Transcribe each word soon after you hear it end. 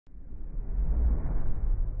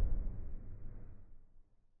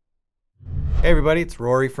Hey everybody, it's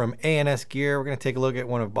Rory from ANSgear. We're going to take a look at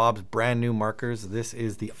one of Bob's brand new markers. This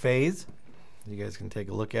is the Phase. You guys can take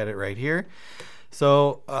a look at it right here.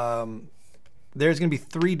 So there's going to be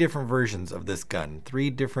 3 different versions of this gun,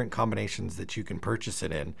 3 different combinations that you can purchase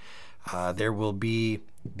it in. There will be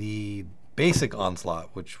the basic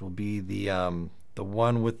Onslaught, which will be the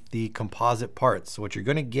one with the composite parts. So what you're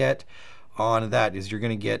going to get on that is you're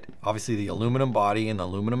going to get obviously the aluminum body and the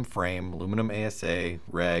aluminum frame, aluminum ASA,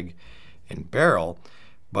 reg, and barrel,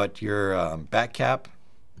 but your back cap,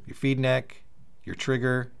 your feed neck, your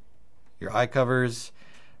trigger, your eye covers,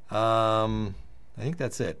 I think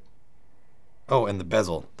that's it. Oh, and the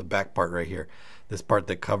bezel, the back part right here, this part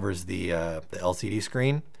that covers the LCD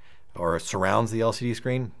screen or surrounds the LCD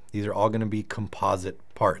screen. These are all going to be composite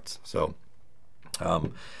parts. So I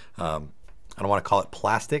don't want to call it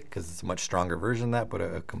plastic because it's a much stronger version of that, but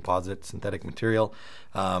a composite synthetic material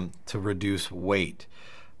to reduce weight.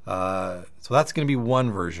 So that's going to be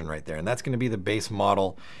one version right there, and that's going to be the base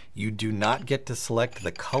model. You do not get to select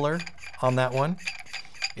the color on that one.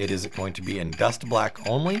 It is going to be in dust black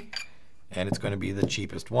only, and it's going to be the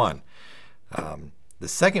cheapest one. The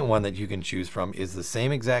second one that you can choose from is the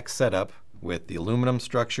same exact setup with the aluminum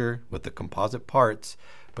structure, with the composite parts,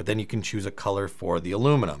 but then you can choose a color for the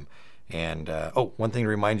aluminum. And oh, one thing to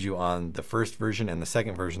remind you on the first version and the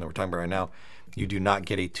second version that we're talking about right now, you do not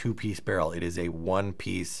get a 2-piece barrel. It is a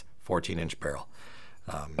 1-piece 14-inch barrel.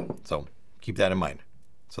 So keep that in mind.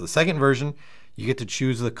 So the second version, you get to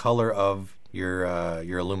choose the color of your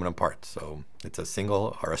aluminum parts. So it's a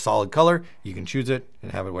single or a solid color. You can choose it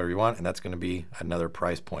and have it whatever you want, and that's going to be another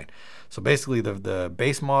price point. So basically the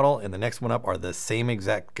base model and the next one up are the same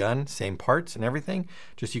exact gun, same parts and everything,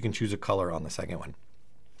 just you can choose a color on the second one.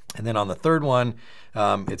 And then on the third one,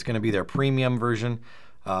 it's going to be their premium version.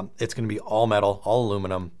 It's going to be all metal, all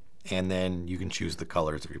aluminum, and then you can choose the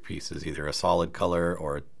colors of your pieces, either a solid color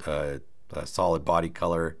or a solid body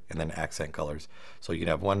color, and then accent colors. So you can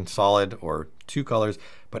have one solid or 2 colors,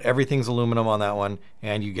 but everything's aluminum on that one,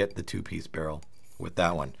 and you get the 2-piece barrel with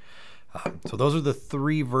that one. So those are the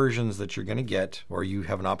 3 versions that you're going to get, or you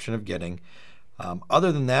have an option of getting.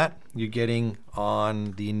 Other than that, you're getting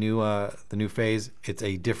on the new Phase, it's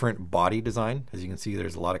a different body design. As you can see,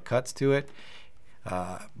 there's a lot of cuts to it.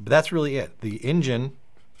 But that's really it. The engine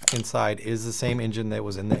inside is the same engine that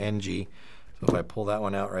was in the NG. So if I pull that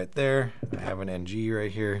one out right there, I have an NG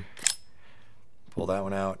right here. Pull that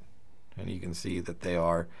one out, and you can see that they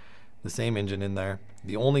are the same engine in there.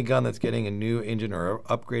 The only gun that's getting a new engine or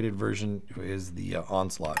upgraded version is the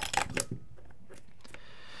Onslaught.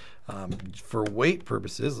 For weight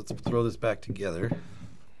purposes, let's throw this back together.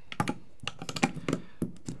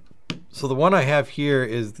 So the one I have here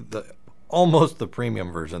is almost the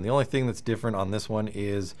premium version. The only thing that's different on this one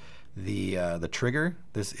is the trigger.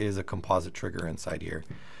 This is a composite trigger inside here.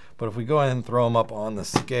 But if we go ahead and throw them up on the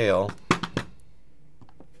scale,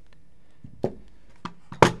 if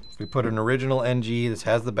we put an original NG, this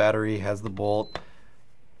has the battery, has the bolt.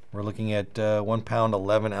 We're looking at 1 pound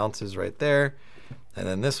 11 ounces right there. And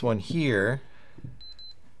then this one here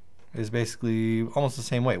is basically almost the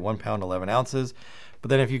same weight, 1 pound 11 ounces. But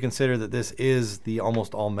then if you consider that this is the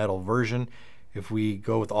almost all metal version, if we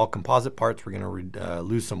go with all composite parts, we're going to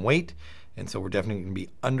lose some weight. And so we're definitely going to be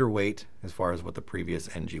underweight as far as what the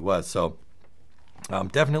previous NG was. So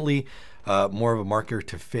definitely more of a marker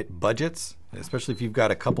to fit budgets, especially if you've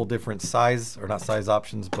got a couple different size, or not size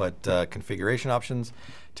options, but configuration options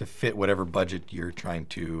to fit whatever budget you're trying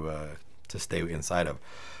to stay inside of.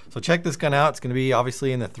 So check this gun out. It's going to be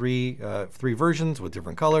obviously in the three versions with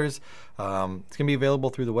different colors. It's going to be available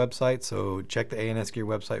through the website, so check the ANSgear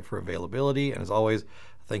website for availability. And as always,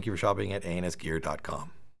 thank you for shopping at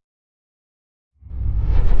ansgear.com.